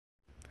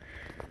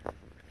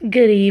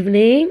Good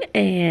evening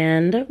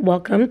and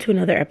welcome to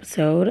another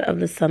episode of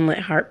the Sunlit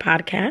Heart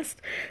Podcast.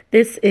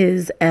 This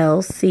is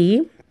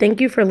LC. Thank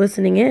you for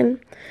listening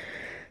in.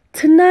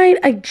 Tonight,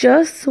 I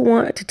just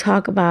want to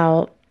talk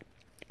about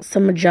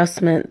some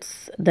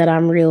adjustments that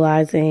I'm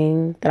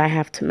realizing that I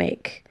have to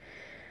make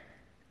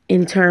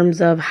in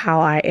terms of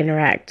how I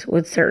interact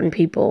with certain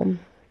people.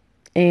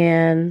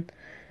 And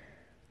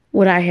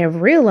what I have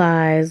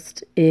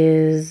realized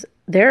is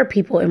there are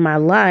people in my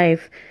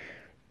life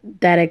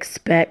that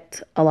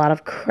expect a lot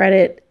of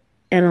credit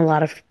and a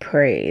lot of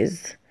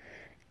praise.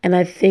 And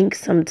I think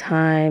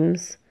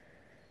sometimes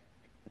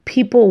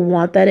people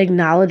want that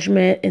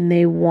acknowledgement and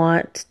they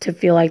want to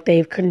feel like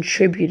they've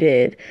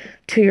contributed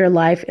to your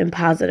life in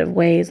positive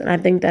ways. And I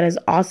think that is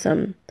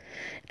awesome.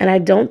 And I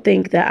don't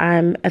think that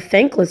I'm a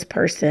thankless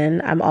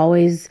person. I'm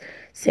always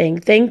saying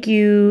thank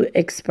you,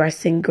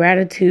 expressing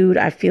gratitude.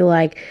 I feel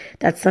like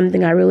that's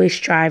something I really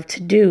strive to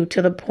do,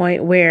 to the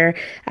point where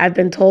I've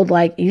been told,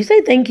 like, you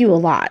say thank you a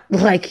lot.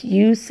 Like,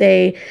 you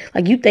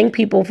thank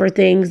people for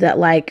things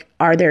that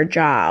are their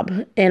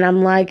job. And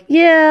I'm like,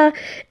 yeah,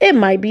 it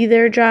might be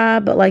their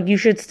job, but you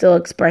should still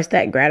express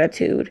that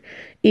gratitude,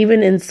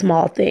 even in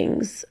small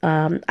things.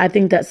 I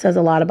think that says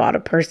a lot about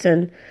a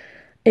person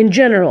in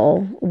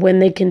general when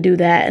they can do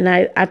that. And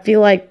I feel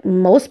like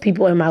most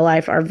people in my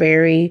life are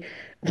very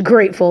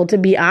grateful, to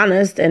be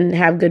honest, and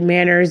have good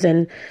manners.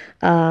 And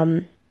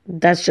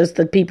that's just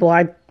the people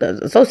I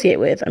associate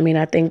with. I mean,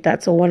 I think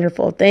that's a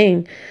wonderful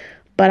thing.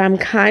 But I'm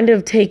kind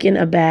of taken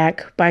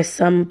aback by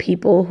some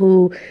people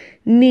who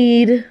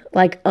need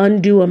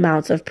undue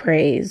amounts of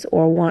praise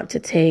or want to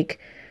take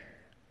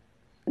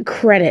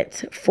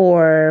credit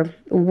for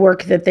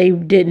work that they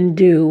didn't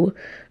do,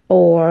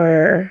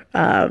 or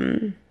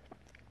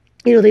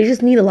they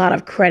just need a lot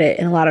of credit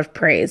and a lot of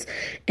praise.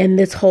 And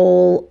this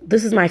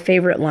is my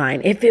favorite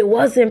line. If it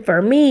wasn't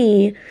for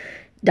me, ...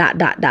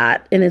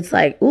 And it's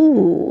like,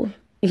 ooh,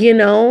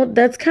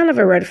 that's kind of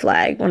a red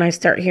flag when I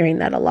start hearing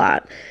that a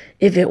lot.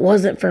 If it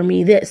wasn't for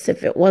me this,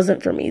 if it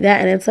wasn't for me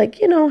that. And it's like,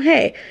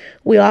 hey,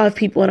 we all have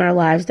people in our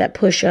lives that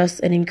push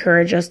us and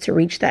encourage us to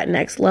reach that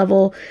next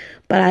level.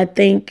 But I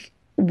think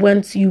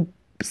once you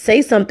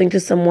say something to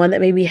someone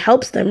that maybe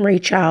helps them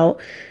reach out,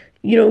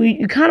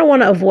 you kind of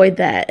want to avoid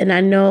that. And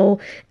I know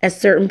at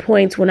certain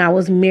points when I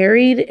was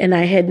married and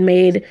I had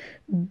made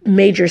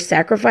major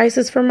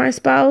sacrifices for my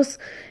spouse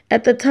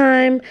at the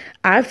time,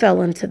 I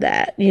fell into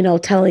that,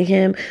 telling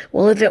him,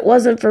 well, if it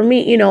wasn't for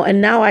me,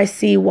 and now I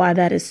see why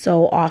that is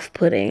so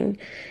off-putting.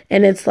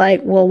 And it's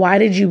like, well, why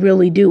did you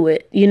really do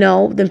it?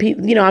 Then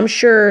people, I'm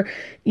sure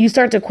you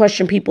start to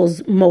question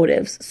people's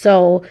motives.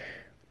 So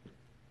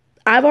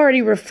I've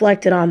already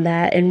reflected on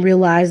that and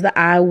realized that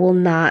I will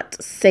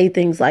not say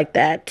things like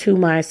that to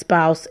my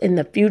spouse in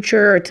the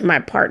future, or to my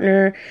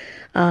partner,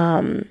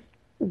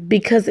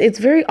 because it's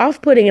very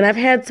off-putting. And I've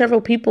had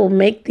several people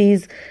make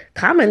these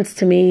comments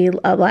to me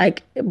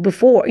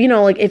before,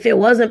 if it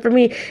wasn't for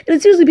me. And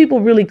it's usually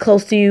people really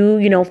close to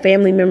you,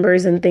 family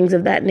members and things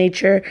of that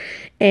nature.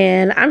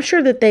 And I'm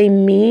sure that they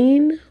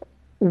mean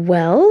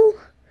well.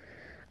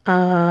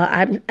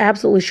 I'm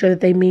absolutely sure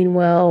that they mean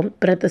well,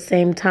 but at the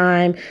same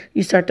time,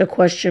 you start to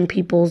question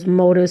people's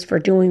motives for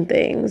doing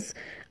things.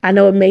 I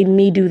know it made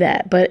me do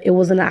that, but it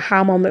was an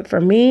aha moment for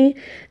me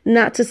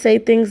not to say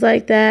things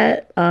like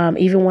that.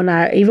 Even when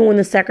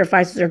the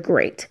sacrifices are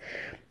great,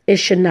 it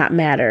should not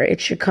matter.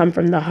 It should come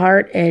from the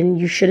heart, and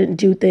you shouldn't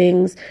do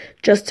things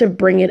just to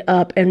bring it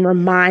up and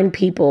remind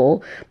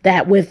people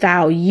that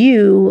without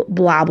you,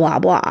 blah, blah,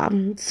 blah.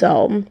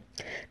 So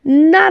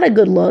not a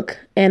good look.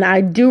 And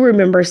I do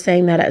remember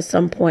saying that at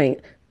some point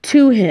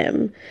to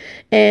him.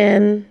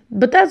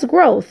 But that's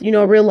growth,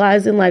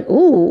 realizing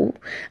ooh,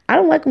 I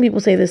don't like when people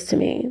say this to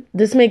me.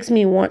 This makes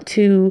me want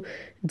to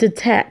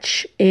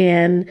detach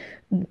and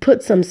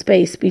put some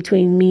space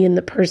between me and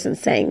the person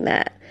saying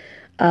that.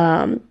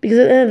 Because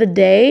at the end of the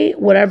day,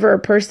 whatever a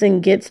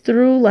person gets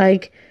through,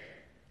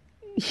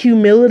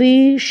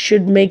 humility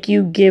should make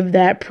you give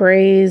that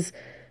praise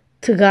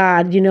to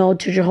God, to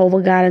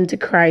Jehovah God and to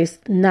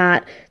Christ,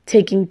 not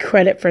taking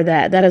credit for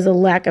that. That is a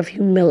lack of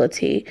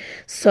humility.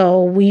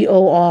 So we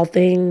owe all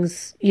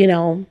things,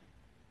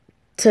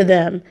 to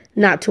them,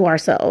 not to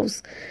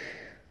ourselves.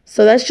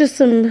 So that's just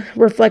some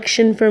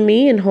reflection for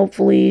me, and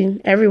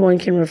hopefully everyone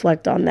can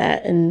reflect on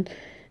that and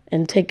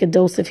take a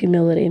dose of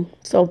humility.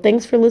 So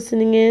thanks for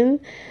listening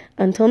in.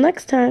 Until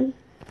next time.